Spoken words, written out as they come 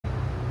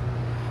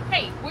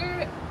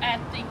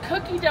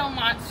Cookie Dough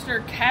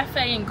Monster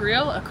Cafe and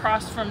Grill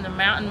across from the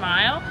Mountain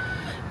Mile,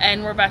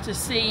 and we're about to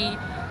see,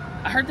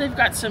 I heard they've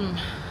got some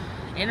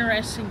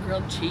interesting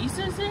grilled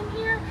cheeses in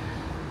here.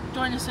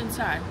 Join us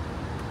inside.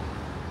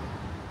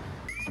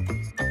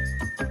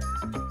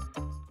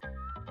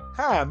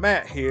 Hi,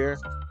 Matt here.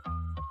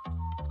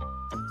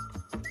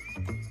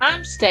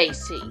 I'm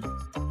Stacy,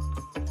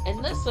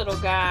 and this little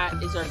guy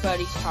is our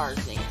buddy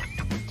Tarzan.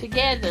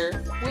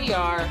 Together, we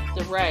are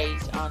the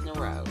Rays on the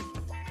Road.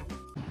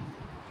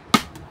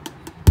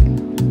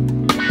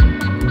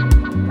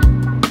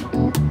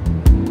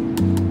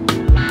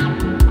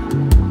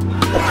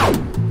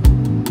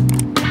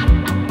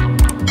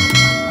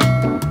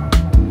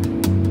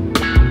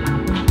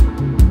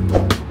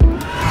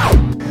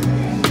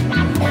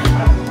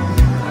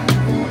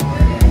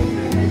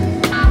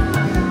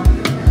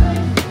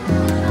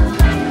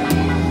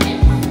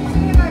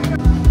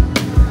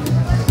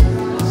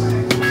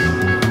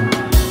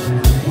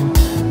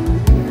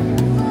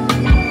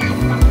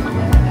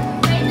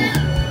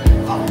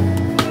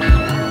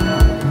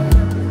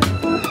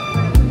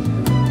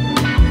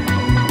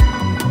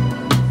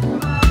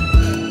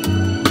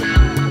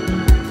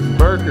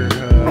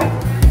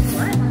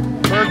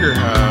 Burger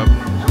Hub.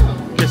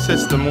 Guess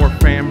it's the more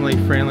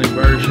family-friendly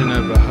version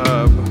of a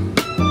hub.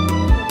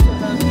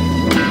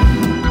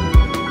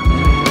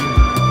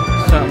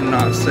 Something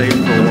not safe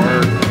for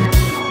work.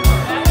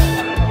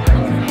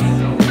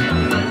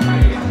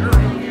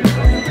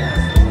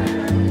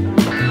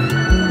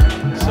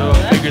 So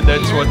I figured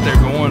that's what they're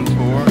going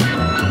for.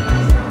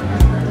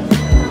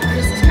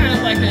 This is kind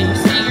of like a you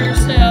see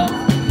yourself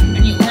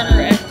and you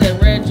order at the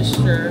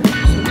register. So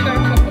we got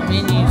a couple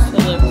menus to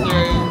look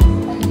through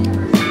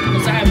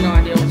because I have no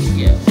idea what to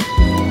get.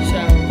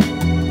 So,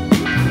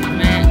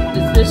 Matt,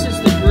 this is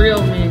the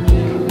grill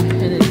menu,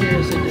 and then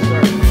here's the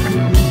dessert.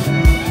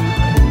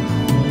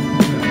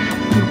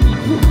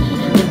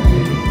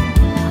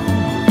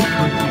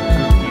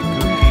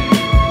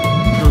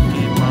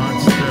 Cookie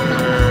Monster.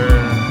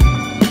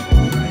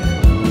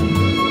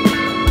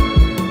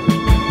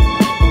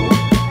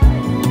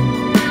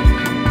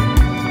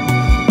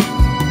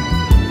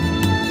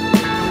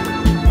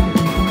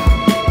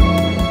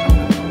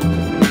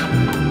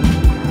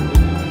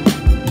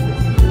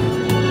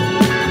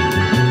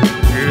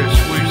 Here's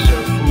sweets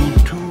of food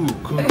too.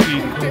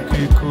 Cookie.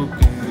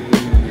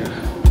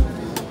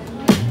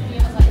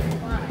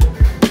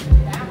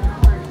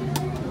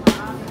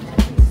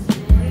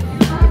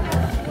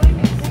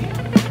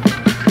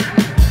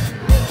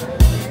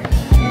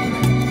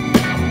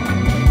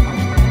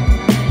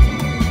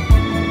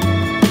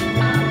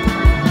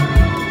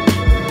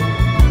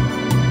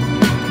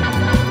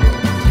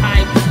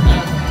 Types of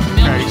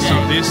Okay, so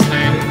milkshake. this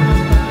thing,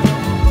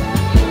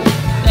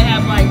 They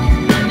have like,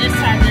 on this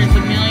side there's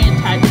a million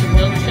types of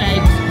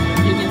milkshakes.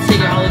 You can see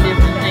all the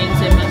different things.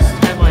 They must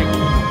have like,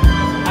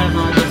 I don't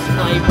know, I guess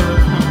flavor,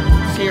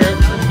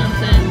 syrups or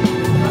something.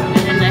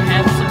 And then they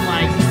have some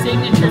like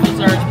signature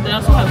desserts, but they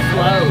also have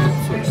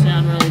floats, which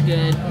sound really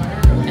good.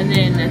 And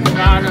then at the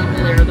bottom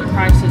there are the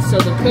prices. So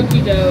the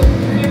cookie dough,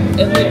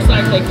 it looks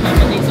like they come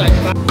in these like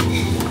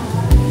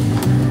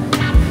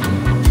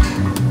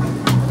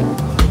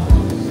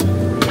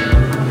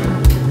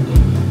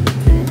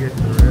can you get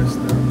the rest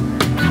of it?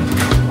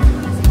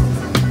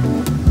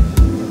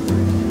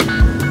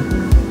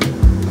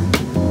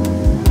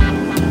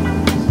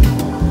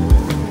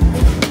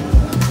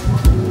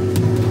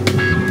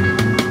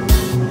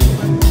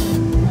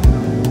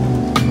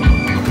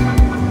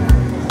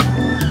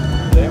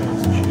 That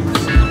one's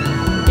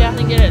juicy. yeah, I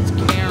think it's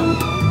caramel.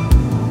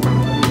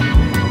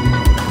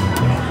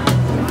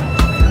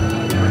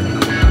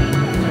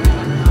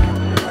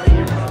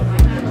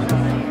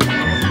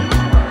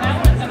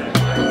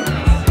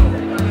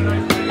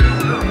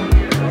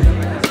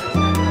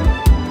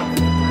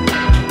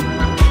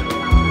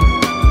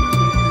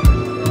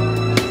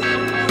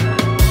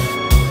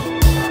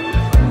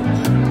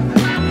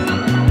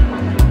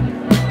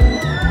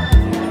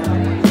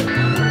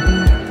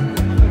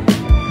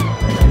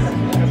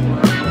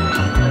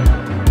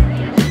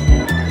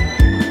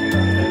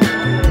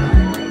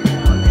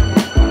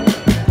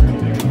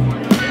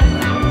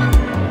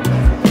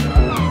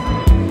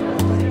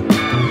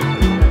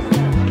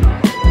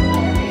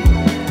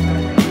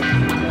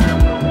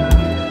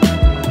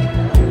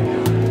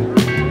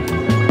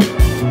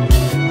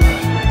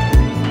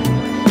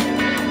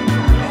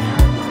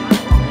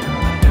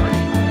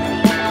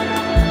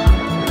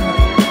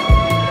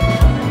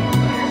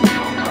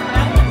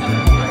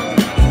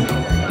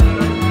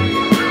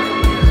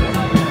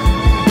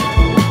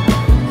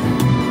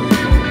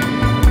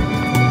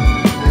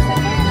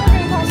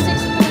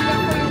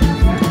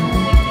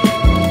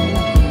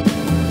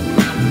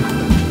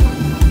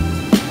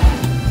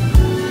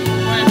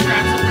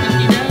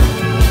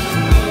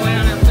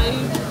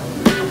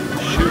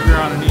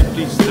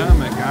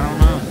 Stomach, I don't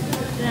know.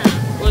 Yeah,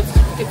 well,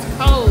 it's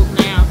cold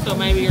now, so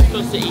maybe you're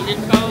supposed to eat it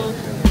cold.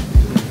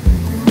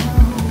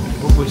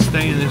 If we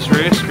stay in this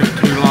restaurant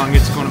too long,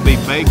 it's going to be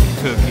baked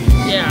cookies.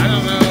 Yeah, I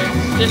don't know.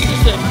 This is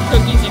the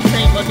cookies and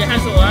cream. Look, it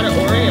has a lot of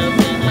Oreos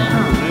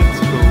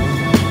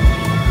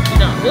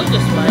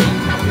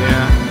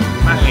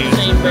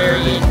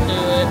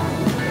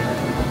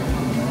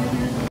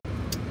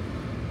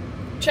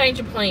change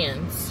of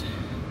plans.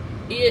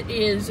 It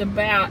is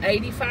about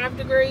 85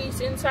 degrees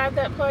inside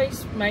that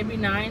place, maybe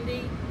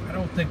 90. I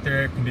don't think their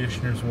air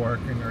conditioner's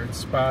working, or it's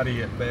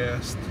spotty at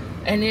best.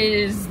 And it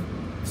is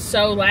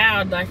so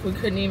loud, like we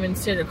couldn't even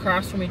sit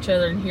across from each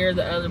other and hear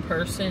the other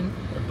person.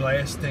 They're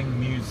blasting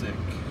music.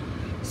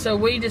 So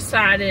we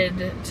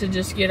decided to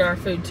just get our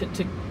food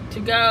to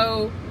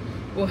go.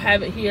 We'll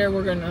have it here.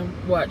 We're going to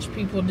watch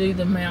people do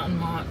the mountain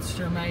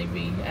monster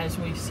maybe as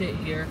we sit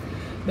here.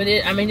 But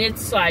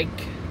it's like...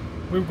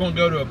 We were going to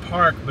go to a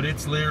park, but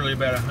it's literally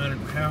about 100,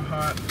 how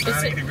hot?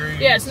 90 degrees?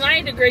 Yeah, it's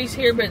 90 degrees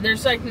here, but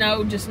there's like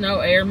just no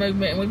air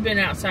movement. And we've been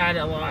outside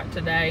a lot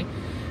today.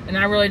 And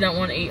I really don't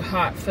want to eat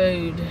hot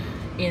food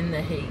in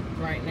the heat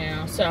right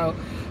now. So,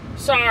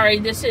 sorry,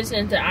 this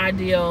isn't the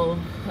ideal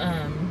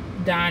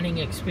dining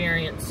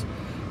experience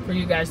for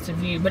you guys to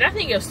view. But I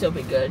think it'll still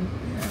be good.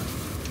 Yeah.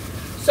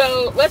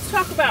 So, let's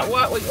talk about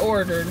what we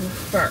ordered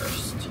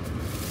first.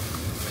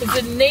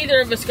 Because neither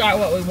of us got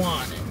what we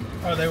wanted.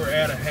 Oh, they were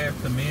out of half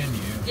the menu.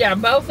 Yeah,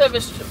 both of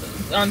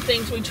us, on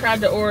things we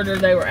tried to order,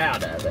 they were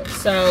out of it.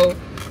 So,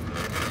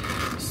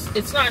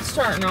 it's not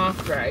starting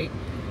off great.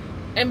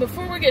 And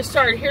before we get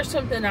started, here's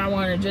something I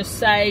want to just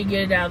say,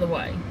 get it out of the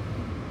way.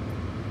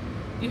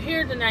 You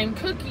hear the name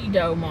Cookie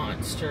Dough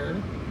Monster,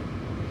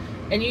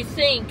 and you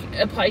think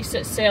a place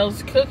that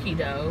sells cookie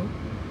dough,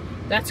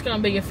 that's going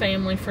to be a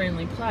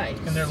family-friendly place.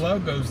 And their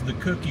logo's the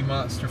Cookie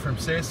Monster from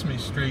Sesame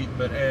Street,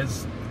 but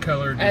as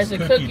colored as a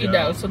cookie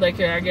dough, so they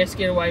could, I guess,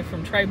 get away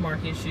from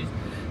trademark issues.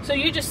 So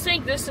you just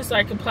think this is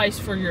like a place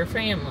for your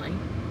family.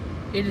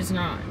 It is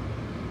not.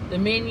 The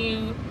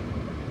menu,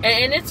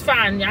 and it's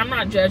fine. I'm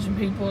not judging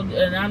people,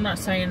 and I'm not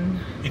saying...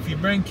 If you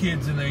bring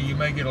kids in there, you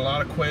may get a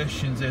lot of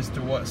questions as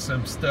to what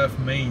some stuff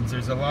means.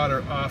 There's a lot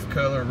of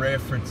off-color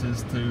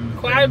references to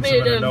quite a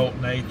bit of adult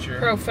nature.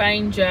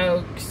 Profane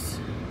jokes,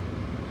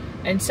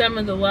 and some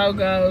of the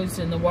logos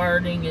and the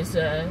wording is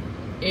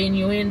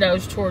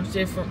innuendos towards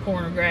different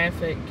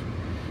pornographic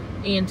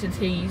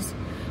entities,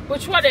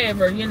 which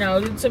whatever, you know,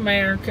 it's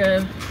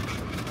America,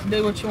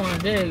 do what you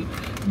want to do.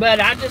 But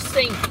I just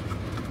think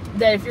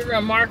that if you're going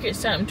to market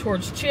something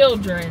towards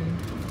children,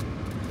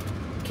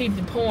 keep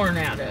the porn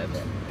out of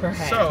it,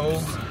 perhaps.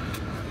 So,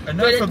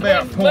 enough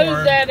about porn.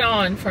 Move that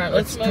on.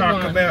 Let's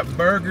talk about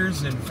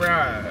burgers and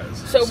fries.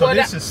 So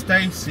this is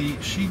Stacy.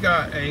 She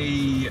got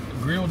a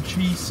grilled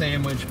cheese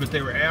sandwich, but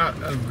they were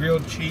out of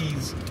grilled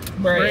cheese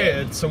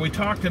bread. So we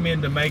talked them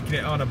into making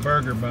it on a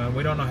burger bun.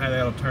 We don't know how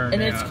that'll turn out.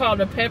 And it's called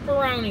a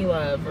Pepperoni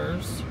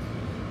Lovers.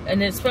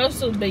 And it's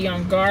supposed to be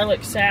on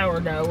garlic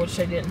sourdough, which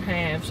they didn't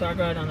have, so I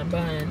got it on a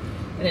bun.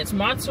 And it's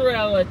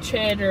mozzarella,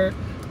 cheddar,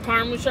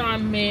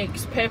 Parmesan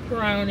mix,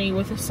 pepperoni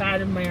with a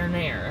side of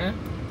marinara.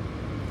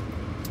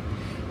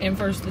 And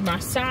for my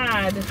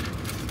side,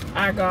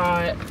 I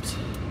got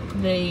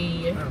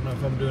the... I don't know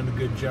if I'm doing a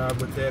good job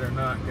with that or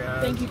not, guys.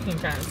 I think you can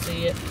kind of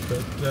see it.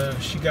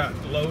 But she got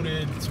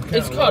loaded,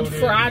 It's called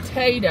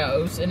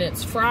Fry-tatoes, and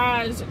it's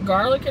fries,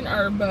 garlic and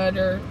herb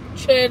butter,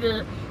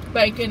 cheddar,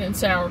 bacon, and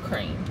sour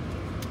cream.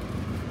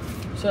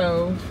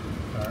 So,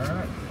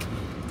 alright.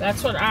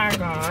 That's what I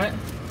got.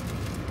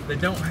 They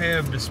don't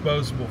have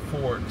disposable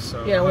forks,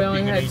 so yeah, we I hope only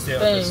you can had eat spoons.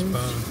 that with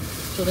a spoon.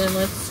 So then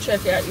let's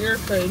check out your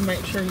food,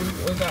 make sure we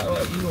got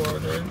what you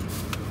ordered.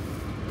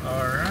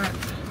 Alright.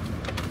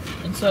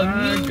 And so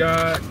I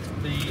got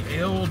the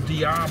El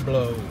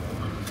Diablo.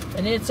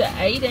 And it's an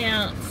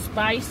 8-ounce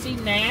spicy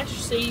Nash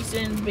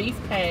seasoned beef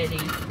patty,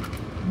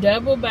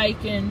 double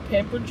bacon,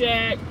 pepper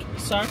jack,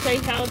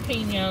 sauteed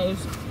jalapenos,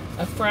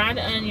 a fried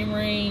onion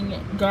ring,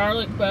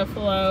 garlic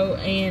buffalo,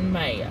 and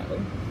mayo.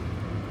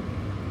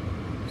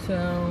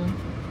 So,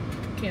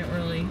 can't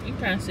really, you can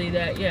kind of see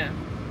that, yeah.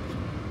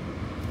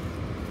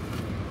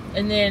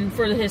 And then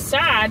for his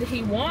side,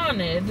 I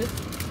wanted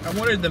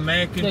the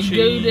mac and cheese. The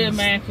Gouda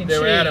mac and cheese. They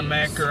were out of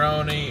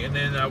macaroni, and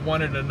then I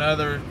wanted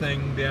another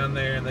thing down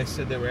there, and they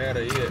said they were out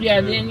of it. Yeah,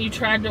 too. then you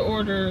tried to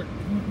order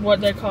what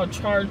they call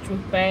charged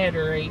with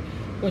battery,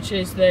 which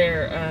is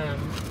their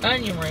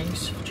onion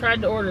rings.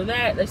 Tried to order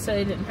that. They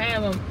say they didn't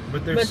have them.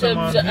 But there's some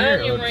on here,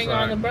 onion ring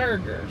on the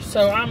burger.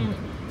 So I'm...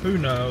 Who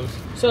knows?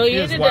 So he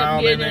ended up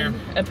getting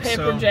a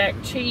pepper jack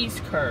cheese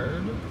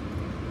curd.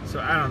 So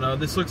I don't know.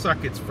 This looks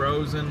like it's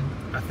frozen.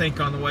 I think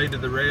on the way to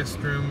the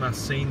restroom, I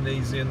seen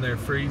these in their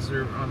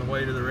freezer on the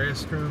way to the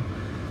restroom.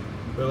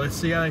 But let's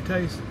see how they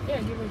taste.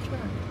 Yeah, give it a try.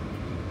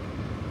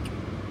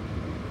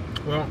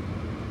 Well,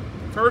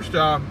 first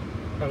off,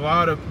 a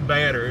lot of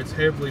batter. It's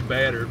heavily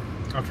battered.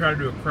 I'll try to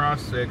do a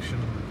cross section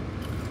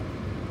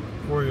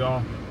for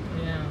y'all.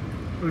 Yeah.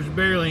 There's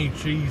barely any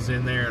cheese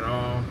in there at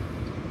all.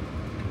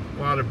 A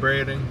lot of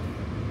breading.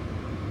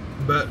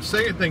 But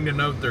second thing to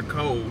note, they're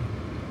cold.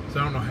 So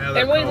I don't know how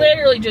they're cold. And we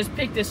literally just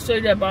picked this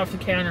food up off the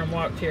counter and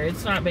walked here.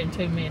 It's not been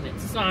 2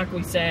 minutes. It's not like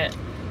we sat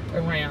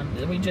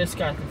around. We just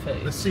got the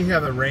food. Let's see how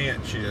the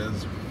ranch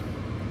is.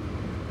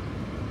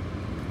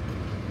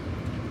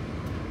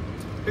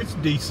 It's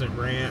decent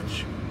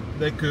ranch.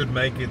 They could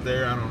make it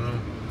there. I don't know.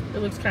 It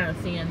looks kind of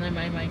thin. They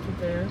may make it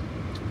there.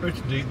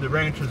 It's deep. The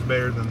ranch is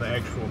better than the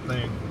actual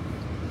thing.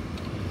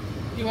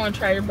 You want to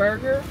try your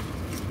burger?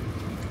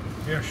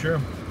 Yeah, sure.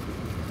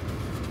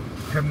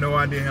 Have no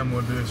idea how I'm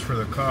going to do this for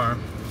the car.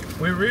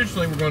 We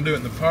originally were going to do it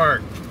in the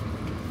park.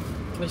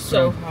 It was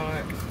so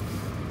hot.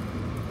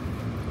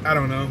 I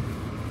don't know.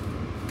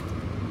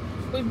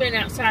 We've been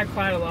outside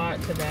quite a lot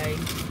today.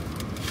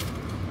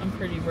 I'm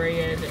pretty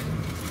red. And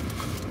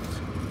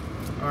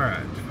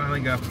alright, finally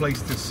got a place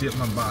to sit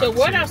my box. so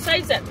what I'll say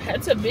is that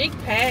it's a big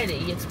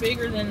patty. It's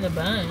bigger than the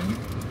bun.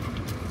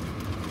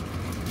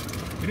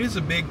 It is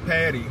a big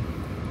patty.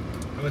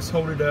 Let's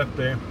hold it up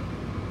there.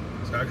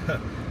 So I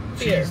got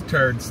cheese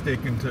turd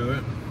sticking to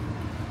it.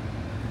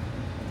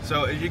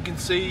 So as you can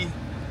see,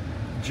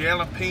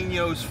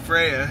 jalapenos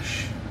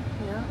fresh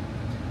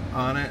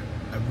on it.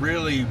 A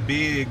really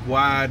big,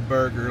 wide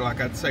burger,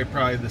 like I'd say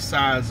probably the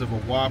size of a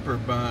Whopper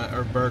bun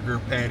or burger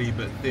patty,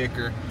 but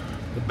thicker.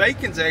 The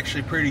bacon's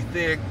actually pretty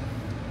thick.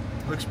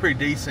 Looks pretty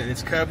decent.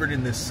 It's covered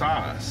in this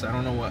sauce. I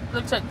don't know what.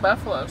 Looks like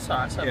buffalo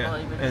sauce, I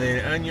believe it is. And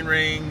then onion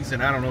rings,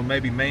 and I don't know,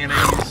 maybe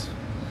mayonnaise.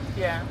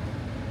 Yeah.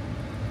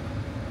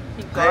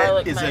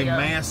 That is a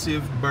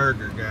massive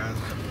burger, guys.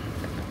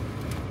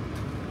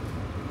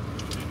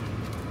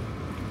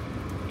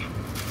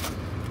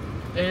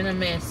 And a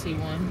messy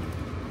one.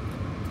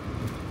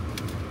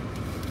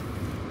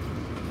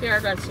 Here, I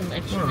got some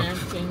extra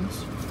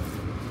napkins.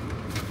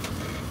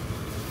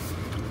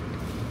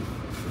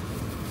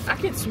 I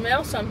can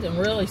smell something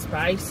really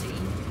spicy.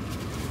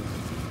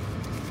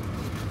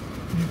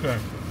 Okay.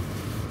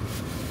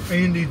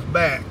 Andy's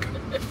back.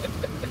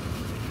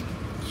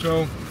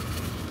 So,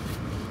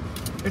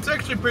 it's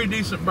actually a pretty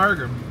decent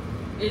burger.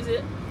 Is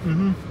it?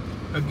 Mm-hmm.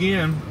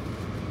 Again,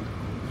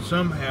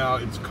 somehow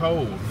it's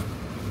cold.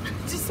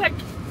 Just like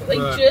they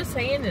just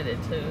handed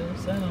it to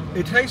us. I don't know.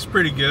 It tastes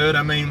pretty good.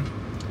 I mean,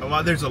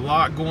 there's a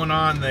lot going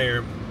on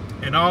there,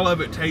 and all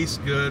of it tastes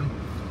good.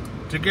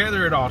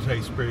 Together, it all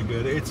tastes pretty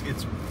good.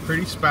 It's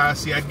pretty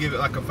spicy. I'd give it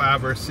like a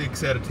 5 or a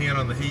 6 out of 10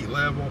 on the heat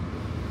level.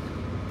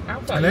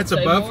 And that's a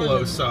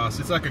buffalo sauce.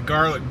 It's like a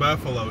garlic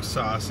buffalo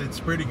sauce. It's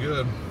pretty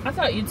good. I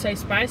thought you'd say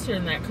spicier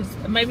than that, because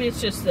maybe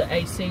it's just the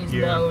AC's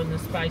low and the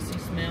spicy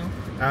smell.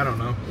 I don't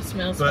know. It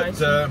smells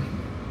spicy.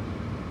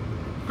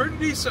 Pretty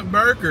decent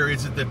burger.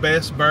 Is it the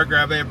best burger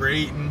I've ever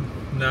eaten?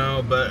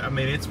 No, but I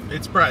mean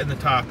it's probably in the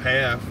top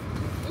half.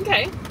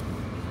 Okay.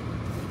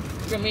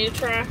 You want me to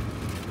try?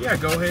 Yeah,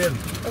 go ahead.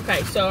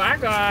 Okay, so I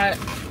got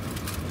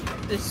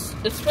this.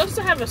 It's supposed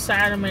to have a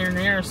side of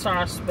marinara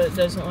sauce, but it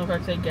doesn't look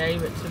like they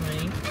gave it to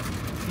me.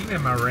 You can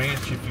have my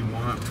ranch if you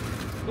want.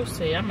 We'll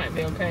see. I might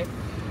be okay.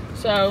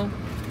 So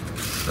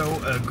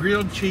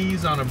grilled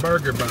cheese on a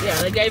burger bun.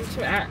 Yeah, they gave it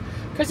to me.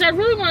 Because I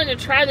really wanted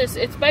to try this.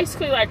 It's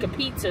basically like a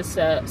pizza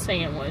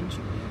sandwich.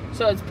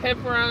 So it's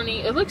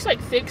pepperoni. It looks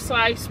like thick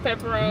sliced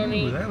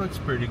pepperoni. Ooh, that looks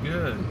pretty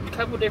good. A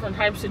couple different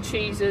types of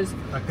cheeses.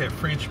 Like that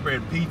French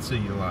bread pizza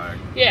you like.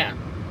 Yeah.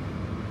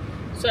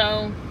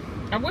 So,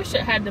 I wish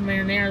it had the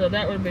marinara, though.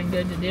 That would have been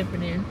good to dip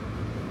it in.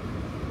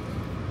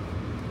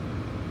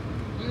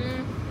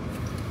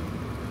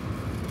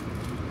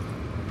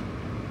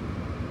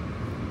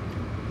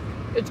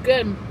 It's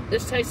good.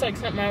 This tastes like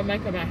something I would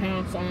make at my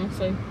house,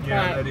 honestly.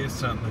 Yeah, that is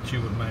something that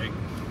you would make.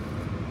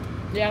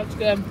 Yeah, it's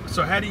good.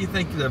 So how do you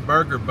think the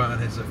burger bun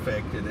has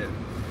affected it?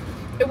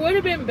 It would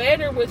have been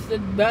better with the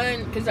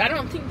bun, because I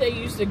don't think they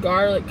used the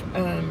garlic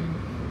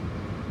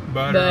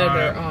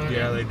butter on it.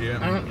 Yeah, they did.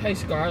 I don't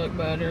taste garlic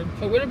butter.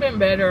 So it would have been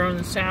better on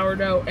the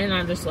sourdough, and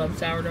I just love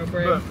sourdough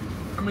bread. But,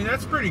 I mean,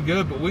 that's pretty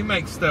good, but we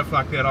make stuff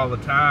like that all the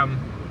time.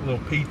 Little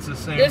pizza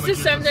sandwiches. This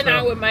is something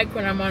I would make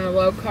when I'm on a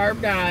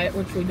low-carb diet,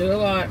 which we do a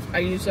lot. I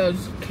use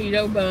those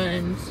keto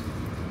buns,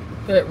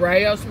 put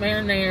Rayo's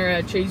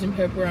marinara, cheese, and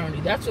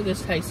pepperoni. That's what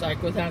this tastes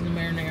like without the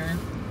marinara.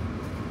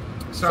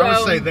 So I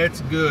would say that's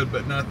good,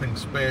 but nothing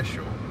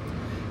special.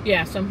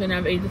 Yeah, something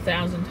I've eaten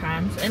 1,000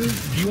 times. And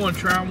do you want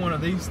to try one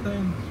of these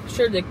things?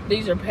 Sure,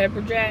 these are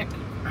pepper jack.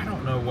 I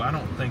don't know. I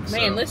don't think so.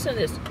 Man, listen to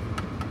this.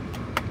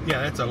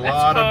 Yeah, that's a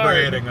lot of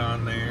breading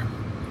on there.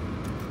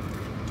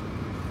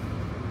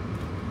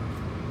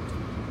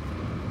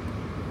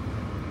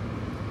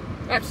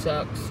 That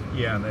sucks.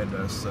 Yeah, that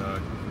does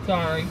suck.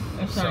 Sorry.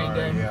 That's not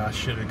any good. Yeah, I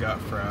should have got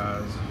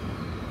fries.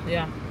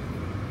 Yeah.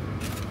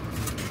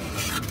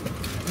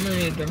 I'm gonna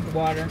need a drink of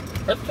water.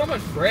 That's so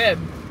much bread.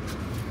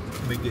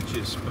 Let me get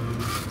you a spoon.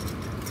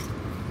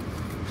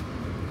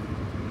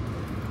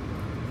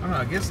 I don't know,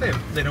 I guess they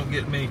don't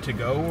get many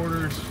to-go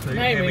orders. They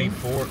didn't have any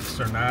forks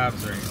or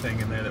knives or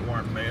anything in there that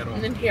weren't metal.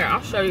 And then here,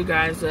 I'll show you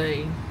guys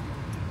So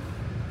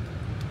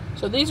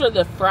these are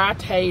the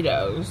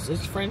fry-tatoes.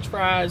 It's French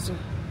fries,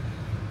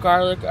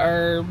 garlic,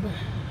 herb,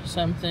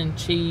 something,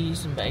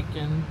 cheese, and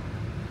bacon.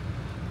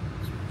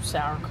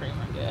 Sour cream,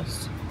 I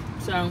guess.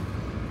 So,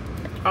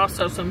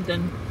 also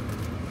something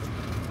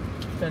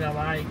that I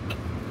like.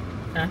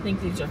 I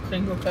think these are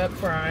crinkle cut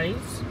fries.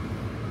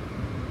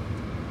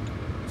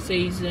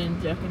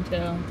 Seasoned, you can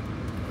tell.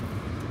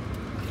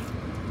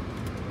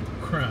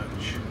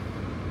 Crunch.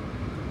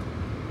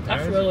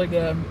 That's really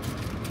good.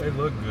 They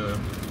look good.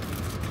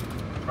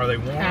 Are they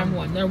warm? Have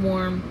one. They're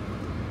warm.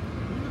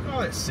 Look at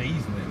all that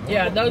seasoning.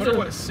 Yeah, those are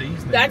what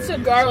seasoning. That's a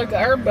garlic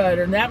herb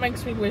butter, and that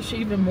makes me wish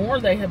even more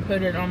they had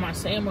put it on my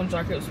sandwich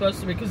like it was supposed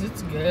to be, because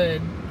it's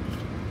good.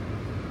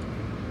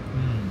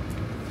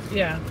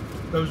 Yeah.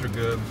 Those are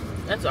good.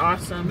 That's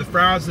awesome. The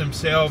fries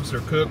themselves are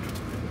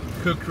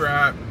cooked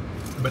right,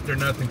 but they're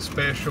nothing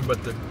special.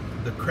 But the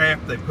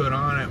crap they put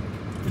on it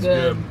is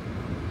good.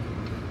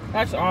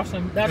 That's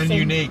awesome. That's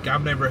unique.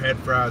 I've never had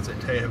fries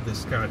that have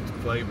this kind of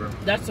flavor.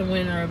 That's the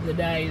winner of the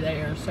day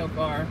there so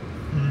far.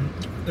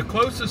 The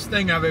closest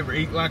thing I've ever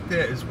eaten like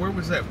that is, where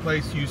was that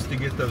place used to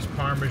get those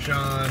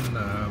Parmesan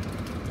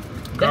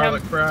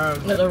garlic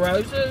fries? The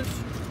Roses?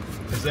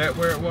 Is that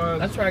where it was?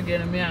 That's where I get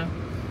them, yeah.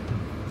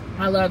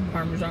 I love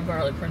Parmesan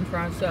garlic french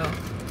fries, so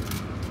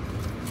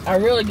I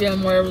really get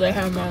them wherever they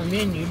have them on the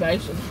menu,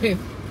 basically.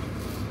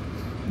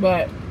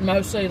 But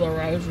mostly the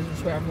Roses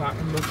is where I've gotten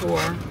them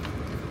before.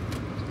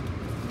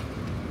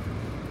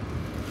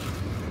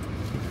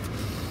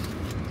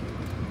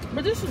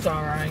 But this is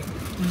alright.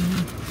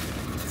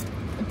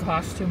 It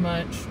costs too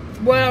much.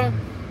 Well,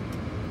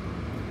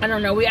 I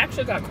don't know. We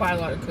actually got quite a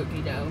lot of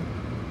cookie dough.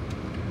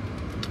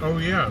 Oh,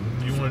 yeah.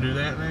 You want to do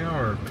that now,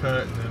 or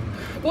cut and then...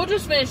 We'll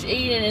just finish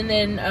eating, and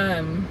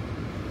then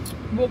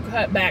we'll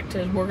cut back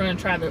to... We're going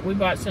to try we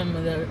bought some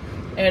of the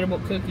edible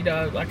cookie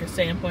dough, like a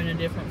sampling of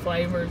different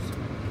flavors.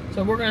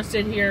 So we're going to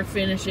sit here,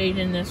 finish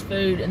eating this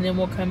food, and then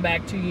we'll come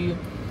back to you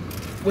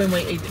when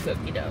we eat the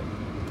cookie dough.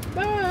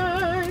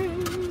 Bye!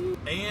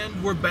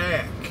 And we're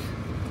back.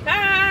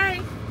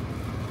 Hi!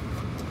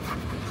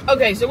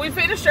 Okay, so we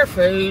finished our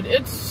food.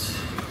 It's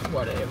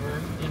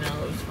whatever, you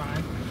know, it was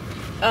fine.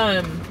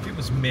 It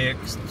was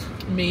mixed.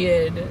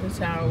 Mid is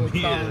how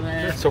we call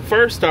that. So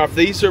first off,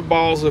 these are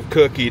balls of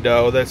cookie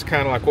dough. That's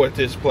kind of like what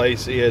this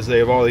place is. They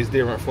have all these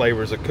different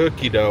flavors of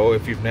cookie dough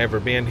if you've never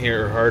been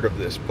here or heard of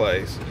this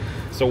place.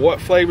 So what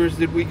flavors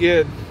did we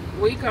get?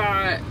 We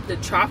got the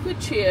chocolate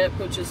chip,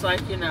 which is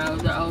like, you know,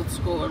 the old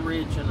school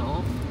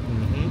original.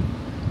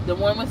 The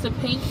one with the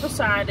pink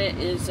beside it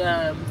is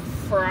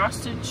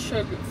frosted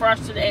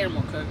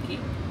animal cookie.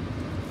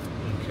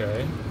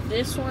 Okay.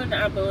 This one,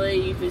 I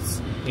believe,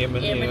 is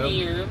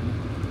M&M.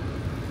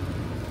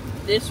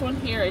 This one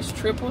here is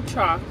triple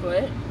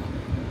chocolate.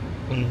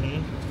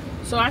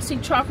 So I see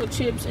chocolate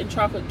chips and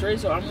chocolate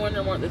drizzle. I'm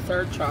wondering what the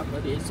third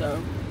chocolate is,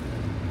 though.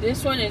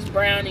 This one is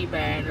brownie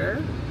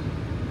batter.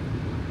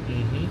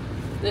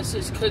 This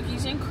is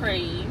cookies and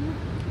cream.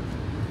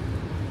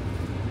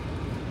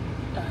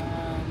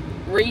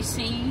 Reese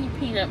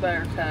peanut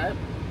butter cup.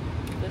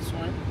 This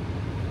one.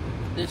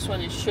 This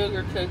one is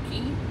sugar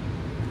cookie.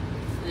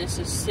 This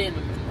is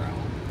cinnamon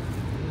roll.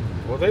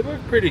 Well, they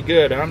look pretty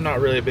good. I'm not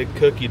really a big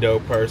cookie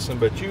dough person,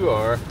 but you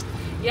are.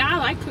 Yeah, I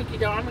like cookie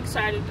dough. I'm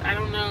excited. I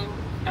don't know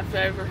if I've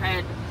ever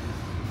had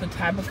the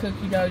type of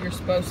cookie dough you're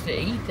supposed to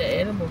eat, the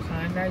edible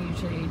kind. I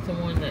usually eat the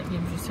one that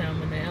gives you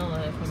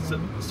salmonella.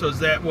 So is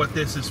that what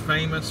this is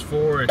famous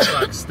for? It's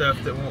like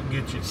stuff that won't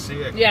get you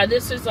sick? Yeah,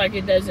 this is like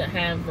it doesn't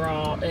have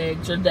raw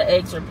eggs, or the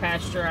eggs are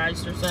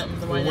pasteurized or something.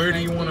 The way well, where do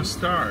you want to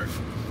start?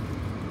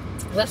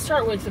 Let's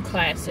start with the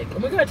classic.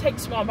 And we're going to take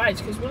small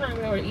bites because we're not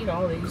going to be able to eat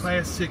all these.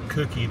 Classic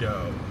cookie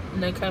dough.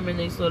 And they come in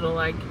these little,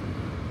 like,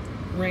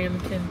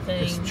 ramekin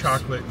things. It's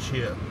chocolate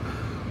chip.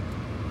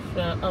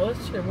 So,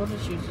 let's hear. We'll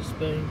just use a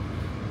spoon.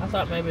 I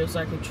thought maybe it was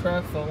like a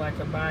truffle, like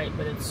a bite,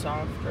 but it's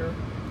softer.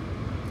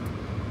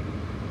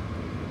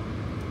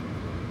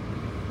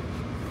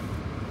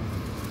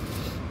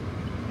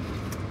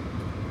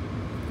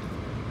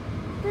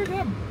 Pretty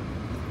good.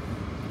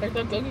 Tastes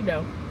like cookie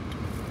dough.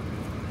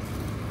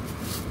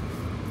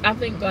 I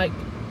think, like,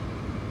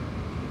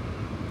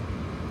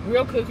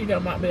 real cookie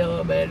dough might be a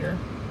little better,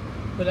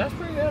 but that's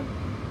pretty good.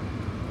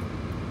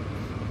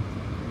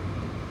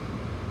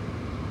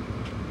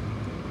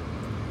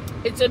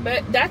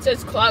 That's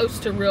as close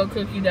to real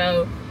cookie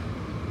dough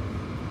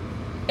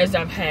as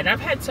I've had. I've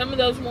had some of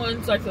those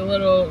ones, like the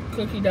little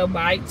cookie dough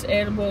bites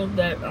edible,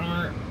 that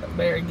aren't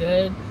very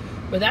good,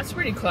 but that's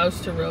pretty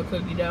close to real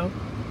cookie dough.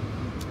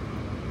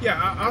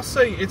 Yeah, I'll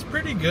say it's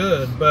pretty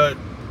good, but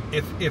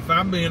if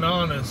I'm being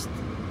honest,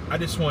 I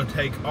just want to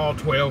take all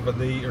 12 of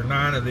these, or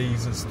 9 of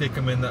these, and stick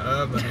them in the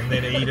oven and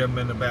then eat them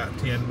in about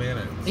 10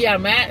 minutes. Yeah,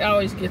 Matt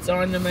always gets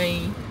on to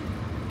me.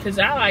 Because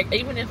I like,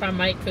 even if I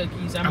make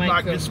cookies, I'm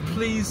like, just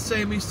please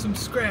save me some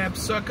scraps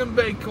so I can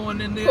bake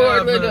one in the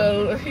oven. Poor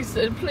little, he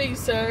said, please,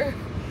 sir.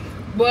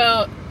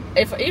 Well,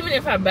 even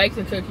if I bake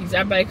the cookies,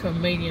 I bake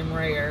them medium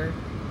rare.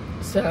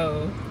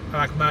 So. I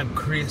like mine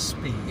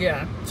crispy.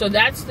 Yeah. So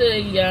that's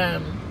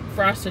the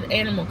frosted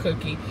animal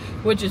cookie,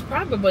 which is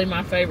probably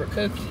my favorite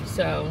cookie.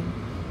 So.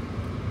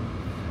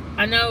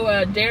 I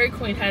know Dairy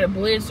Queen had a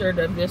blizzard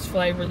of this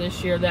flavor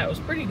this year that was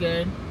pretty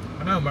good.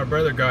 I know, my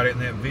brother got it in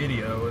that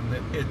video,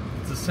 and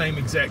it's the same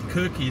exact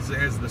cookies. It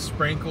has the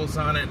sprinkles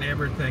on it and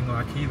everything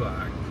like he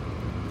liked.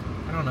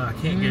 I don't know, I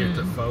can't get it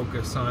to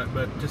focus on it,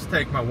 but just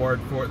take my word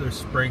for it, there's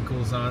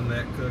sprinkles on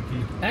that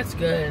cookie. That's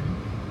good.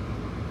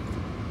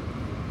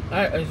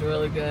 That is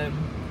really good.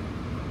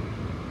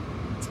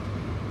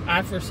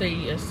 I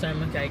foresee a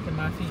stomach ache in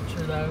my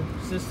future, though,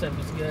 because this stuff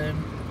is good.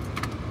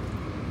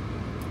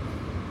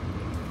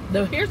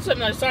 Here's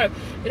something I started.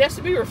 It has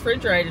to be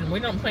refrigerated, and we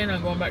don't plan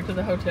on going back to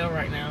the hotel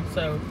right now.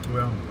 So,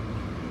 well,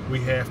 we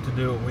have to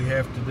do what we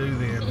have to do.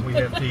 Then we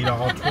have to eat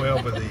all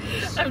 12 of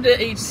these. I have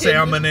to eat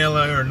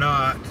salmonella or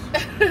not.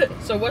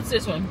 So what's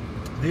this one?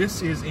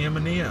 This is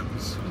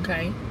M&Ms.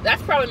 Okay,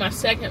 that's probably my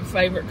second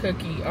favorite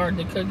cookie, are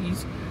the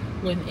cookies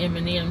with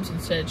M&Ms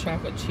instead of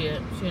chocolate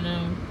chips. You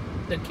know,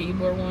 the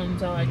Keebler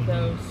ones. I like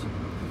those.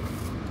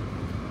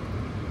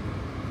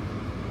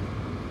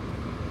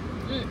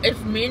 It's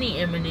mini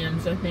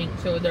M&Ms, I think,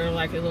 so they're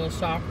like a little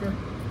softer.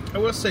 I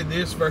will say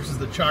this versus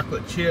the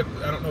chocolate chip.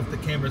 I don't know if the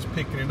camera's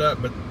picking it up,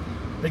 but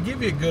they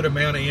give you a good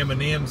amount of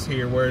M&Ms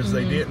here, whereas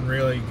they didn't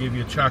really give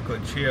you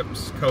chocolate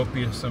chips,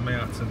 copious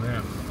amounts in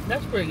that.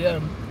 That's pretty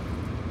good.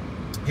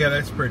 Yeah,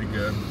 that's pretty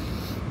good.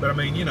 But I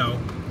mean, you know,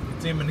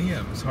 it's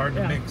M&Ms. It's hard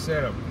to mix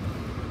up.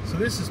 So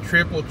this is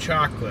triple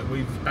chocolate.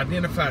 We've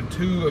identified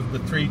 2 of the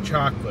 3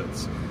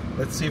 chocolates.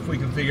 Let's see if we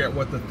can figure out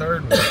what the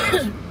third one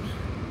is.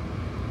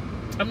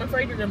 I'm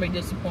afraid you're going to be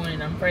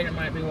disappointed. I'm afraid it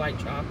might be white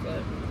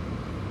chocolate.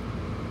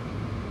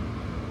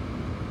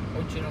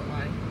 Which you don't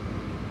like.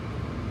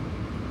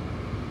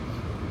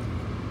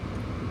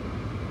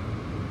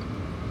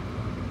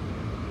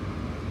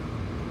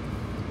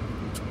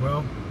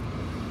 Well,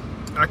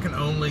 I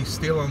can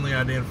still only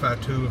identify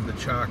 2 of the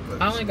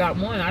chocolates. I only got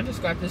 1. I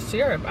just got this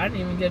syrup. I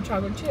didn't even get a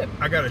chocolate chip.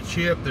 I got a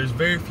chip. There's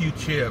very few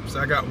chips.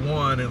 I got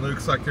 1. It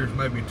looks like there's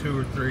maybe 2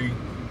 or 3.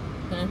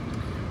 Huh?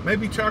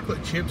 Maybe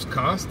chocolate chips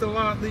cost a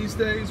lot these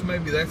days.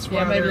 Maybe that's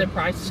why maybe they're the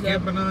price is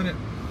skipping on it.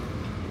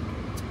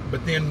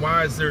 But then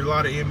why is there a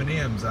lot of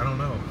M&Ms? I don't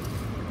know.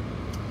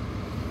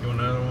 You want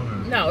another one?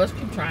 Or? No, let's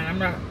keep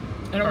trying. I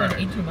don't want to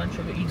eat too much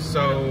of it.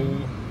 So,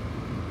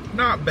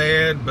 not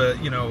bad,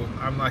 but you know,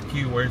 I'm like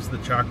you. Where's the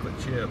chocolate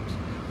chips?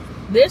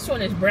 This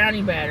one is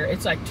brownie batter.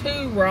 It's like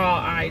 2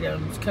 raw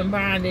items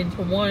combined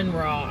into 1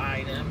 raw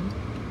item.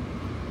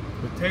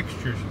 The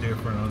texture's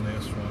different on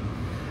this one.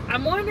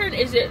 I'm wondering,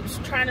 is it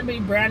trying to be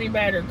brownie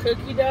batter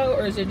cookie dough,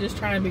 or is it just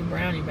trying to be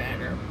brownie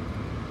batter?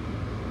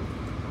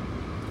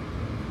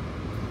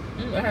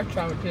 I have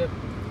chocolate chip.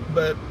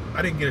 But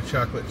I didn't get a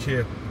chocolate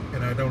chip,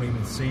 and I don't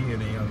even see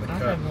any on the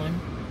cup. I have one.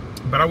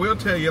 But I will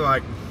tell you,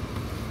 like,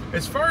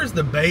 as far as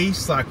the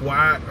base, like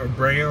white or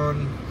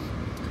brown,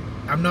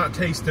 I'm not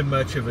tasting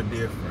much of a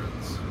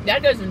difference.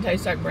 That doesn't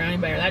taste like brownie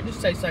batter. That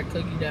just tastes like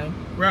cookie dough.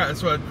 Right,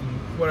 that's what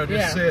I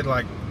just said.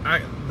 Like,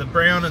 the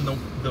brown and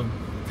the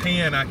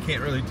tan, I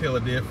can't really tell a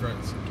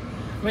difference.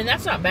 I mean,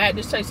 that's not bad.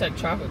 It just tastes like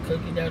chocolate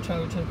cookie dough,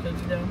 chocolate chip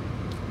cookie dough.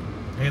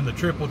 And the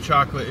triple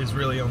chocolate is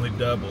really only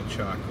double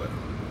chocolate.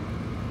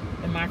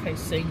 In my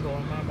case, single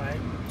on my bite.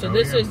 So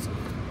this is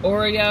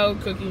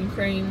Oreo cookie and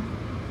cream.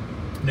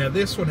 Now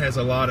this one has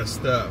a lot of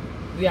stuff.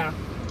 Yeah.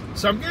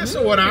 So I'm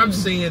guessing what I'm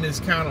seeing is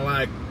kind of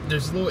like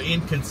there's a little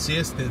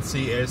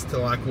inconsistency as to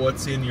like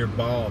what's in your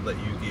ball that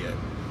you get.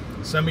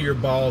 Some of your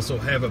balls will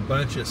have a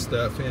bunch of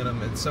stuff in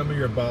them, and some of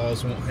your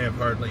balls won't have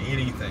hardly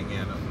anything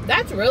in them.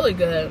 That's really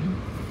good.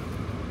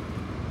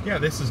 Yeah,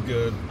 this is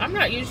good. I'm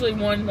not usually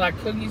one like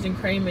cookies and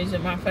cream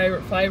isn't my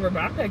favorite flavor, but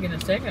I'm taking a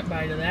second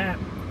bite of that.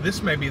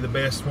 This may be the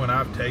best one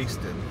I've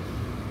tasted.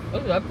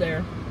 It's up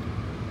there.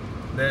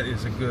 That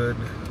is a good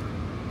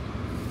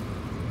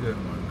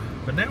one.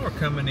 But now we're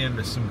coming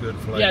into some good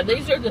flavors. Yeah,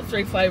 these are the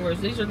 3 flavors.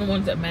 These are the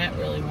ones that Matt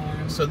really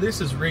wanted. So this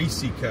is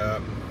Reese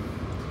Cup.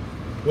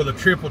 Well, the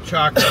triple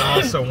chocolate I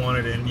also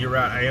wanted, and you're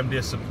right, I am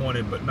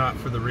disappointed, but not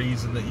for the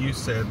reason that you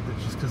said,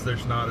 just because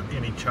there's not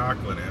any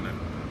chocolate in it.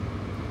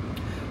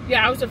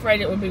 Yeah, I was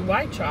afraid it would be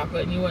white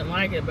chocolate and you wouldn't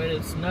like it, but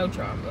it's no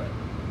chocolate.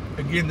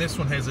 Again, this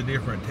one has a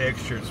different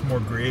texture. It's more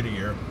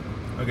grittier.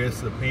 I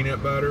guess the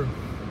peanut butter.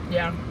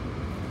 Yeah.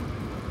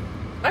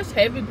 That's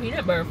heavy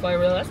peanut butter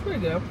flavor, though. That's pretty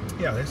good.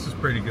 Yeah, this is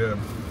pretty good.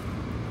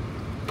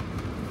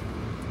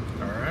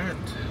 All right.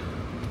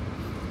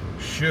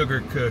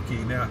 Sugar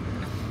cookie. Now,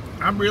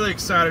 I'm really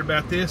excited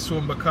about this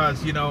one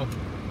because, you know,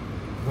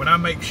 when I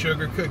make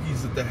sugar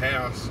cookies at the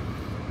house,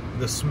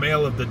 the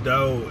smell of the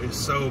dough is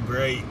so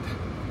great.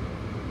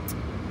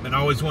 And I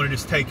always want to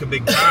just take a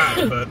big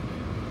bite, but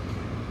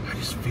I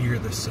just fear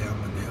the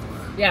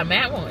salmonella. Yeah,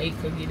 Matt won't eat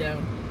cookie dough.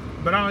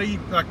 But I'll eat,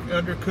 like,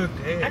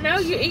 undercooked eggs. I know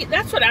you eat.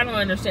 That's what I don't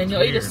understand.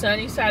 You'll eat a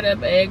sunny side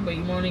up egg, but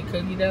you won't eat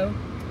cookie dough.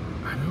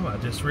 I know. I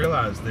just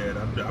realized that.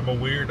 I'm a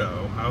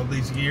weirdo. All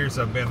these years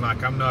I've been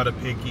like, I'm not a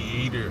picky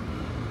eater.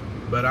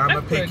 But I'm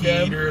a picky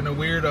eater and a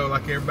weirdo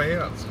like everybody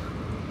else.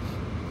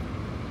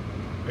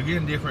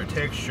 Again, different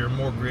texture,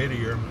 more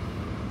grittier.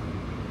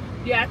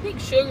 Yeah, I think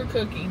sugar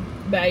cookie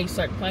base,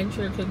 like plain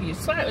sugar cookie, is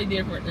slightly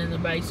different than the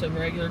base of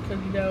regular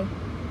cookie dough.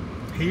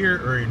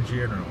 Here or in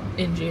general?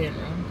 In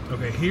general.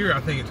 Okay, here I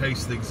think it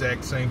tastes the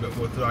exact same, but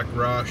with like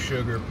raw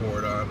sugar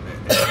poured on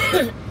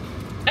it.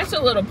 That's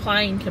a little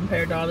plain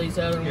compared to all these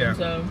other ones,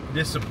 though.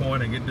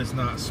 Disappointing. It does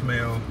not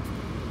smell.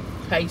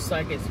 Tastes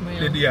like it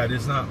smells. Yeah, it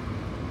does not.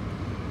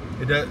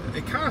 It does.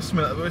 It kind of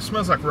smells. It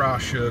smells like raw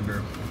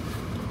sugar.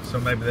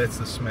 So maybe that's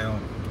the smell.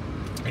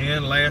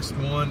 And last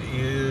one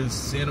is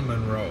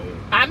cinnamon roll.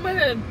 I'm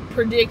gonna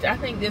predict. I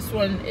think this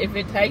one, if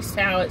it tastes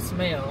how it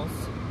smells,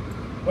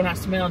 when I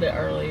smelled it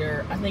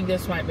earlier. I think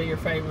this might be your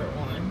favorite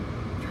one.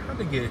 I'm trying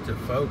to get it to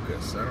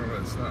focus. I don't know.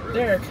 It's not really.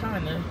 They're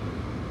kind of,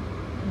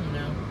 you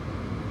know.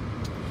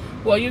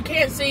 Well, you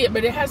can't see it,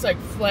 but it has like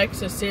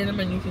flecks of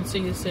cinnamon. You can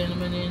see the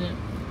cinnamon in it.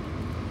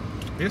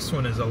 This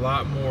one is a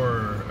lot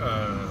more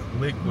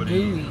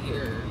liquidy.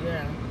 Gooier,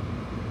 yeah.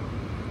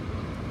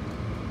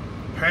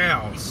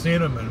 Pow,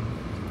 cinnamon.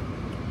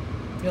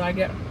 You like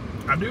it?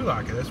 I do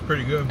like it. That's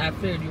pretty good. I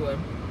figured you would.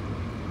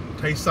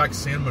 Tastes like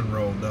cinnamon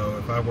roll, though.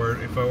 If I were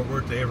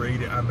to ever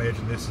eat it, I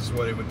imagine this is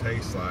what it would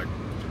taste like.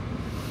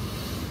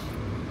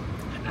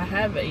 I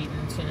have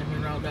eaten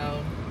cinnamon roll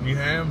dough. You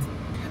have?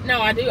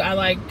 No, I do. I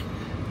like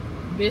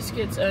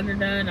biscuits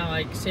underdone. I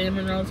like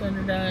cinnamon rolls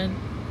underdone.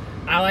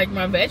 I like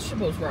my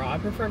vegetables raw. I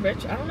prefer I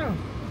don't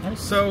know.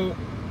 So,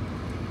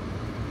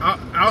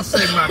 I'll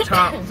say my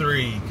top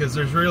three, because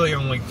there's really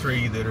only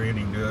three that are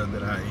any good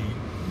that I eat.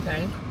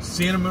 Okay.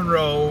 Cinnamon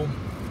roll,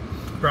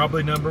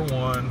 probably number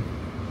one.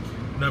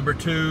 Number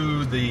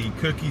two, the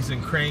cookies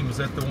and cream. Is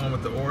that the one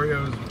with the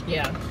Oreos?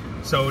 Yeah.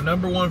 So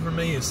number one for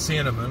me is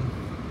cinnamon.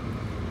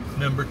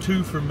 Number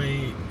two for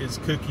me is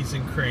cookies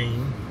and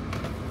cream.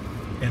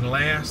 And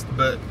last,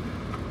 but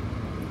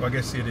well, I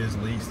guess it is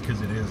least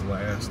because it is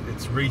last,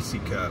 it's Reese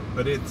Cup.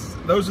 But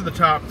those are the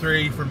top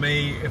three for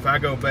me. If I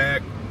go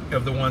back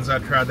of the ones I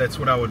tried, that's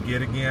what I would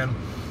get again.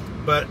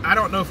 But I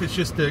don't know if it's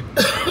just they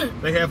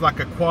have like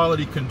a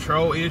quality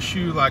control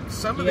issue. Like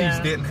some of these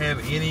didn't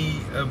have any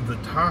of the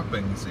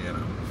toppings in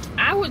them.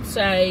 I would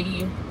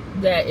say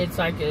that it's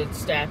like a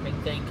staffing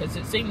thing because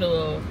it seemed a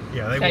little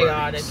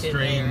chaotic. Were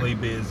extremely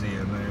busy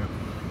in there.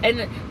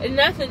 And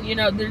nothing, you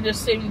know, there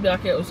just seemed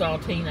like it was all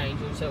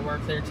teenagers that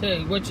worked there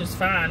too, which is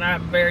fine.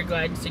 I'm very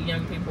glad to see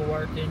young people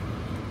working,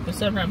 but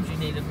sometimes you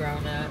need a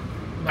grown up.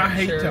 I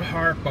hate to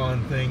harp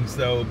on things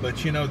though,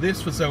 but you know,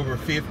 this was over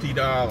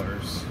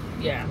 $50.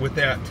 Yeah.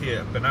 Without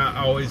tip, and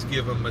I always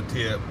give them a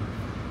tip,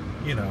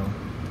 you know.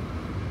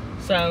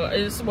 So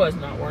this was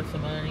not worth the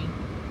money.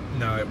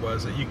 No, it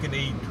wasn't. You can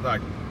eat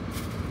like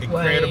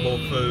incredible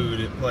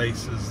food at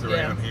places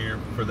around here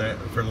for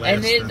less.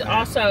 And it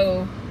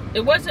also,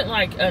 it wasn't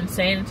like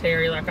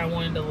unsanitary, like I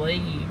wanted to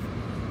leave,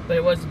 but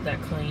it wasn't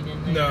that clean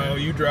in there. No,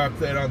 you dropped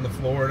that on the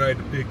floor and I had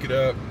to pick it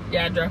up.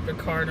 Yeah, I dropped a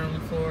card on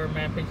the floor.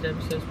 Matt picked it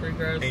up. So it was pretty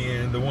gross.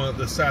 And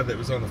the side that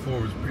was on the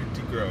floor was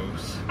pretty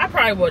gross. I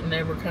probably wouldn't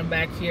ever come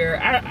back here.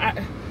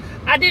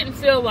 I didn't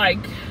feel like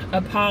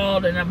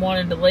appalled and I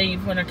wanted to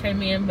leave when I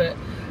came in, but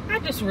I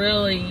just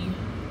really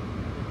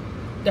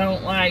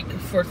don't like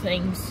for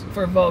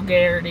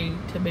vulgarity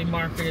to be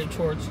marketed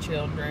towards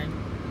children.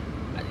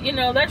 You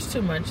know, there's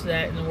too much of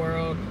that in the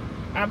world.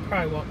 I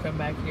probably won't come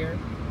back here.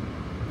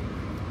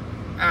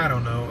 I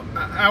don't know.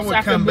 I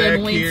would come back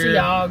here.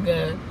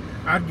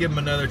 I'd give them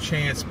another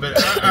chance, but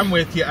I'm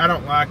with you. I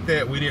don't like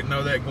that. We didn't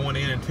know that going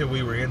in until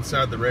we were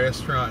inside the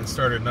restaurant and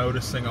started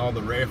noticing all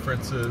the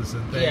references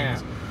and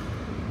things.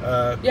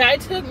 Yeah,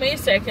 it took me a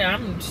second.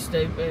 I'm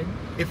stupid.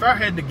 If I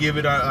had to give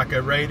it like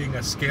a rating,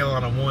 a scale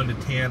on a 1 to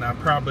 10, I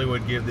probably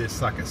would give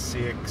this like a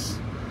 6.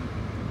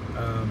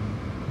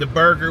 The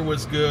burger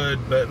was good,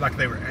 but like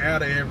they were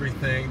out of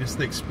everything, just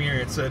the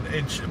experience. And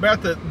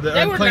about the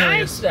they were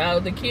nice though.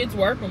 The kids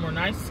working were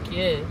nice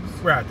kids.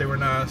 Right, they were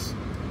nice.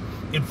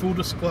 In full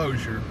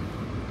disclosure,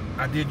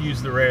 I did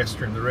use the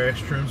restroom. The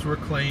restrooms were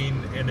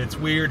clean, and it's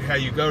weird how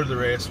you go to the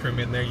restroom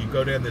in there. You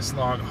go down this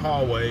long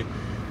hallway,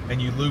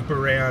 and you loop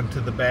around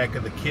to the back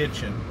of the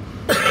kitchen.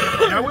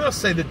 And I will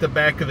say that the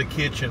back of the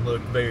kitchen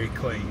looked very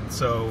clean.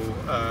 So,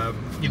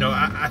 you know,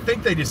 I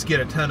think they just get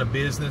a ton of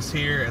business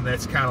here, and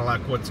that's kind of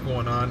like what's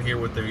going on here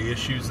with their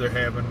issues they're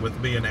having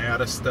with being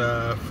out of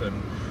stuff.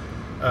 And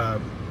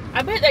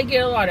I bet they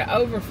get a lot of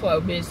overflow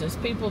business.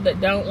 People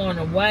that don't want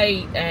to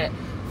wait at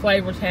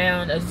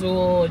Flavortown,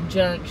 Azul, and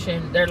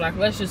Junction. They're like,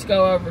 let's just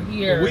go over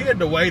here. Well, we had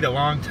to wait a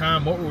long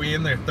time. What were we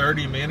in there,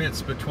 30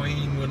 minutes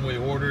between when we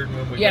ordered and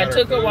when we got our food?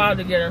 Yeah, it took a while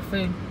to get our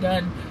food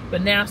done.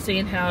 But now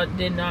seeing how it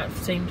did not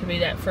seem to be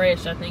that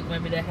fresh, I think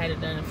maybe they had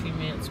it done a few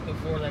minutes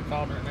before they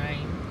called her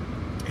name.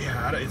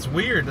 Yeah, it's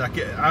weird. Like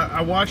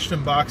I watched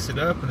them box it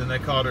up, and then they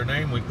called her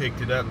name. We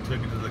picked it up and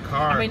took it to the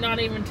car. I mean, not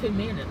even 2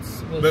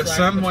 minutes. But like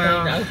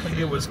somehow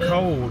it was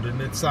cold,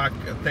 and it's like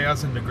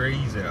 1,000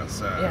 degrees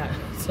outside.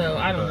 Yeah, so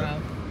I don't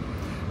know.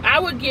 I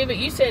would give it.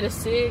 You said a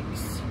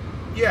 6.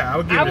 Yeah, I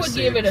would give it a 6.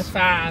 Give it a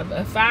 5.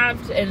 A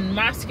 5, and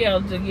my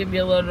scale to give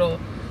you a little.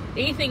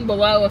 Anything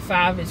below a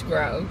 5 is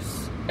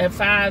gross. A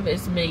 5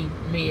 is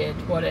mid,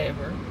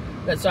 whatever.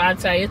 But so I'd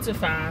say it's a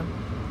 5.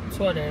 It's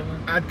whatever.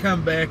 I'd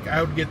come back.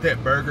 I would get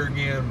that burger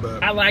again,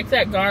 but I like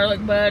that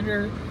garlic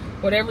butter.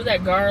 Whatever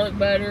that garlic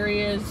butter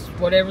is,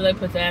 whatever they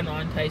put that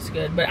on tastes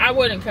good. But I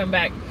wouldn't come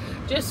back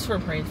just for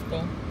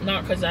principle.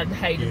 Not because I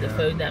hated the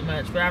food that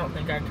much, but I don't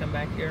think I'd come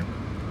back here.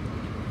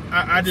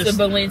 I just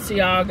the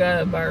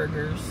Balenciaga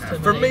burgers.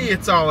 For me,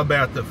 it's all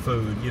about the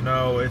food. You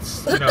know,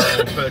 it's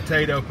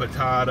potato,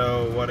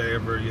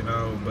 whatever. You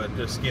know, but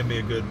just give me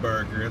a good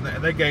burger, and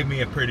they gave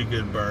me a pretty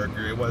good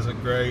burger. It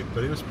wasn't great,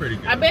 but it was pretty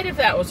good. I bet if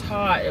that was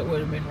hot, it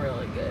would have been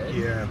really good.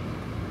 Yeah.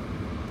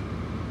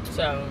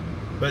 So,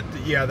 But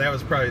yeah, that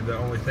was probably the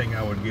only thing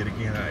I would get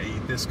again. I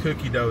eat this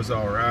cookie dough's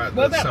all right.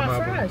 What about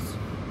my fries?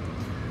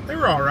 They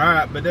were all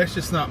right, but that's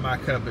just not my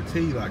cup of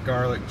tea. Like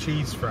garlic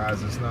cheese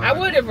fries is not. I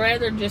would have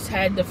rather just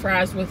had the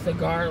fries with the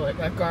garlic,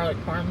 like garlic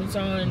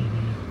parmesan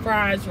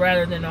fries,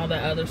 rather than all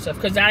that other stuff.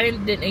 Because I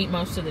didn't eat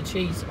most of the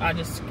cheese. I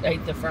just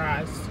ate the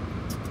fries.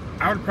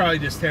 I would probably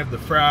just have the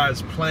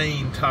fries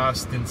plain,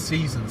 tossed in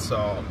seasoned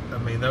salt. I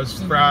mean,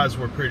 those fries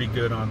were pretty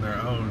good on their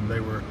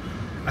own.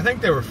 I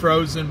think they were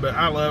frozen, but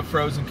I love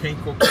frozen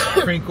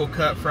crinkle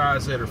cut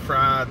fries that are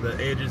fried. The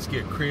edges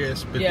get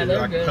crisp, but they're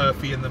like good.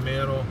 Puffy in the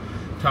middle,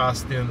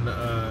 tossed in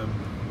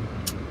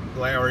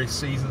Lowry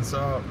seasoned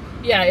salt.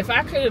 Yeah, if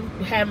I could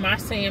have my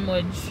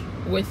sandwich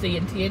with the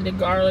intended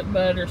garlic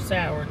butter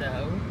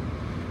sourdough,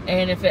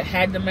 and if it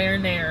had the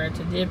marinara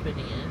to dip it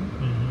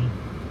in,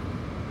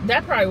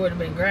 that probably would have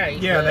been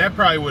great. Yeah, that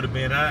probably would have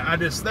been.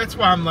 That's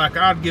why I'm like,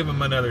 I'd give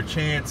them another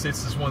chance.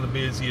 This is one of the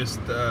busiest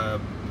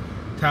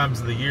times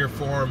of the year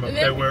for them.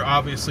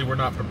 We're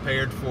not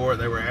prepared for it.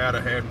 They were out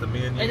of half the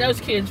menu. And those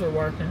kids were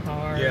working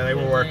hard. Yeah, they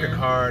were working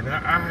hard. And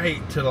I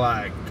hate to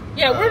like.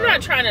 Yeah, we're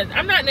not trying to.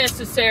 I'm not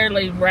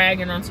necessarily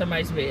ragging on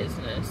somebody's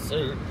business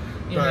or.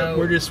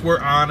 We're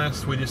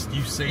honest.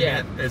 You see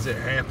it as it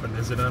happened,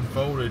 as it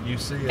unfolded. You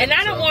see it. And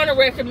I don't want to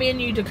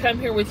recommend you to come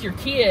here with your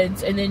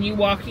kids and then you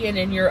walk in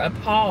and you're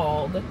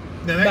appalled.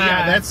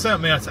 That's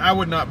something else. I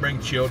would not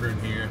bring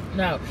children here.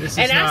 No. This is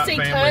and not I see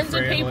tons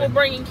of people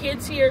bringing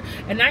kids here,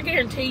 and I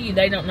guarantee you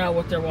they don't know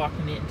what they're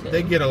walking into.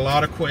 They get a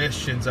lot of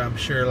questions, I'm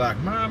sure, like,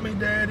 Mommy,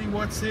 Daddy,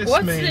 what's this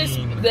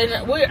mean?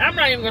 I'm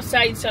not even going to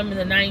say some of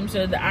the names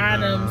of the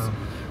items.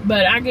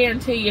 But I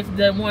guarantee if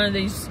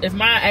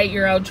my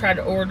 8-year-old tried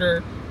to order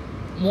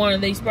one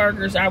of these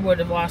burgers, I would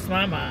have lost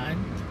my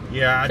mind.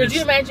 Yeah. Could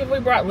you imagine if we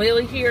brought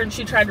Lily here and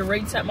she tried to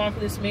read something off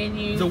of this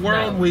menu? The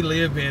world we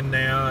live in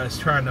now is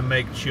trying to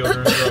make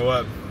children grow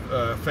up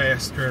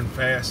faster and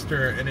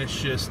faster, and it's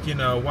just,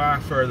 why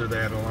further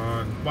that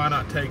along? Why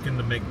not take them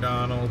to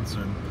McDonald's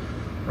and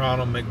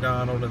Ronald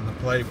McDonald and the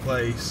Play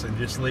Place and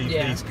just leave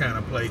these kind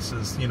of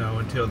places,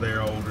 until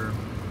they're older?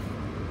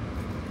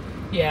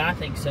 Yeah, I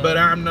think so. But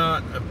I'm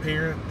not a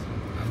parent.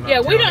 We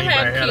don't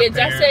have kids.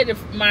 I said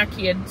if my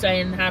kid,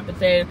 saying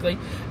hypothetically,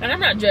 and I'm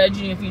not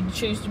judging you if you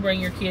choose to bring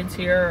your kids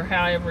here or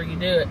however you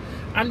do it.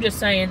 I'm just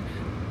saying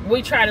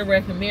we try to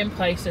recommend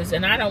places,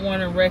 and I don't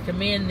want to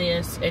recommend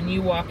this and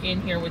you walk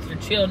in here with your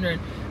children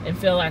and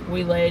feel like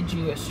we led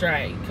you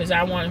astray, because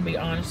I want to be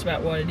honest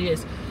about what it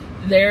is.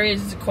 There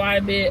is quite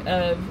a bit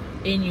of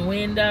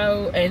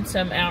innuendo and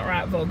some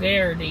outright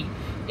vulgarity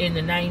in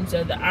the names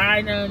of the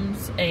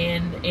items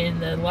and in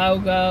the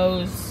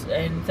logos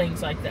and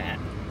things like that.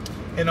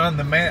 And on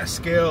the MAT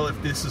scale,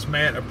 if this is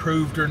MAT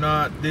approved or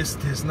not, this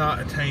has not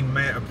attained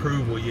MAT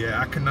approval yet.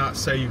 I cannot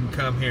say you can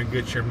come here and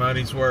get your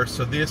money's worth.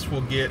 So this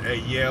will get a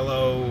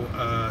yellow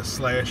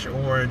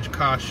 / orange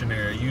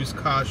cautionary. Use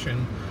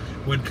caution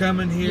when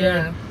coming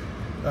here.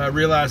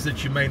 Realize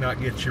that you may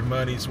not get your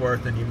money's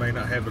worth and you may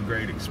not have a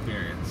great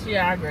experience.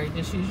 Yeah, I agree.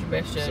 Just use your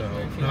best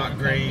judgment. So, not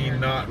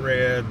green, not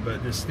red,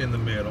 but just in the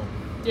middle.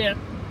 Yeah.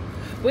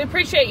 We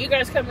appreciate you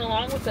guys coming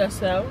along with us,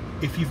 though.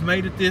 If you've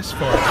made it this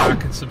far,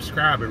 like and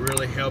subscribe. It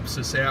really helps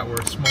us out. We're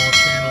a small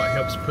channel. It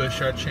helps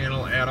push our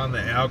channel out on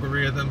the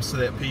algorithm so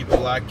that people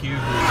like you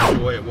who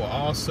enjoy it will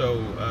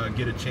also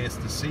get a chance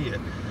to see it.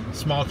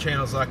 Small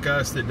channels like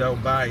us that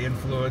don't buy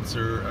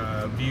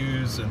influencer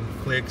views and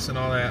clicks and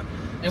all that,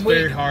 it's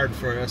very hard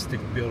for us to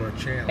build our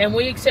channel. And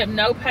we accept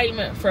no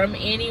payment from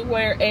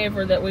anywhere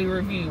ever that we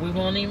review. We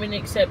won't even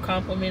accept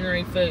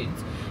complimentary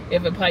foods.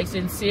 If a place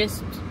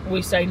insists,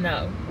 we say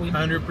no.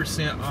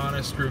 100%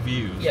 honest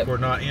reviews. Yep. We're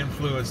not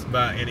influenced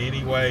by in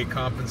any way,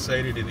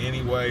 compensated in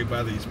any way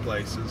by these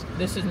places.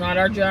 This is not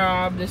our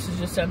job. This is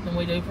just something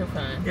we do for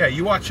fun. Yeah,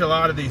 you watch a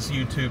lot of these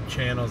YouTube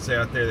channels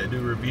out there that do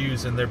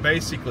reviews, and they're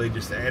basically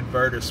just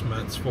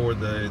advertisements for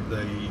the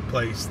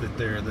place that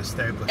they're the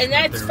establishment. And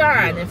that's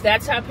fine reviewing. If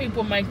that's how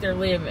people make their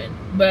living.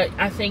 But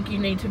I think you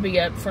need to be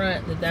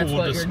upfront that that's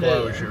what you're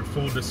doing.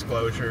 Full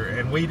disclosure.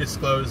 And we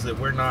disclose that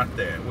we're not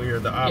that. We are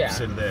the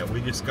opposite of that. We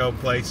just go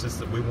places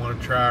that we want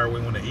to try or we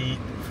want to eat,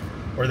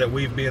 or that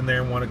we've been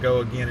there and want to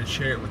go again and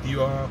share it with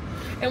you all.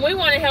 And we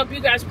want to help you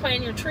guys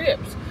plan your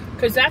trips,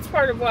 because that's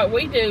part of what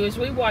we do is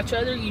we watch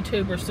other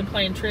YouTubers to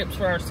plan trips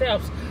for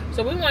ourselves.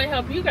 So we want to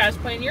help you guys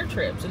plan your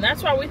trips, and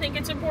that's why we think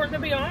it's important to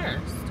be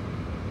honest.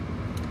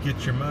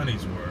 Get your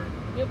money's worth.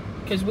 Yep,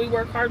 because we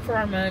work hard for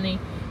our money,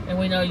 and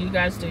we know you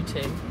guys do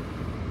too.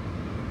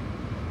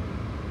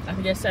 I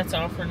guess that's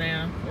all for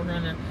now.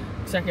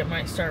 Looks like it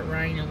might start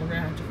raining. We're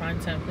going to have to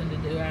find something to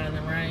do out of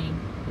the rain.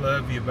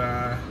 Love you.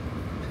 Bye.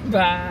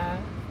 Bye.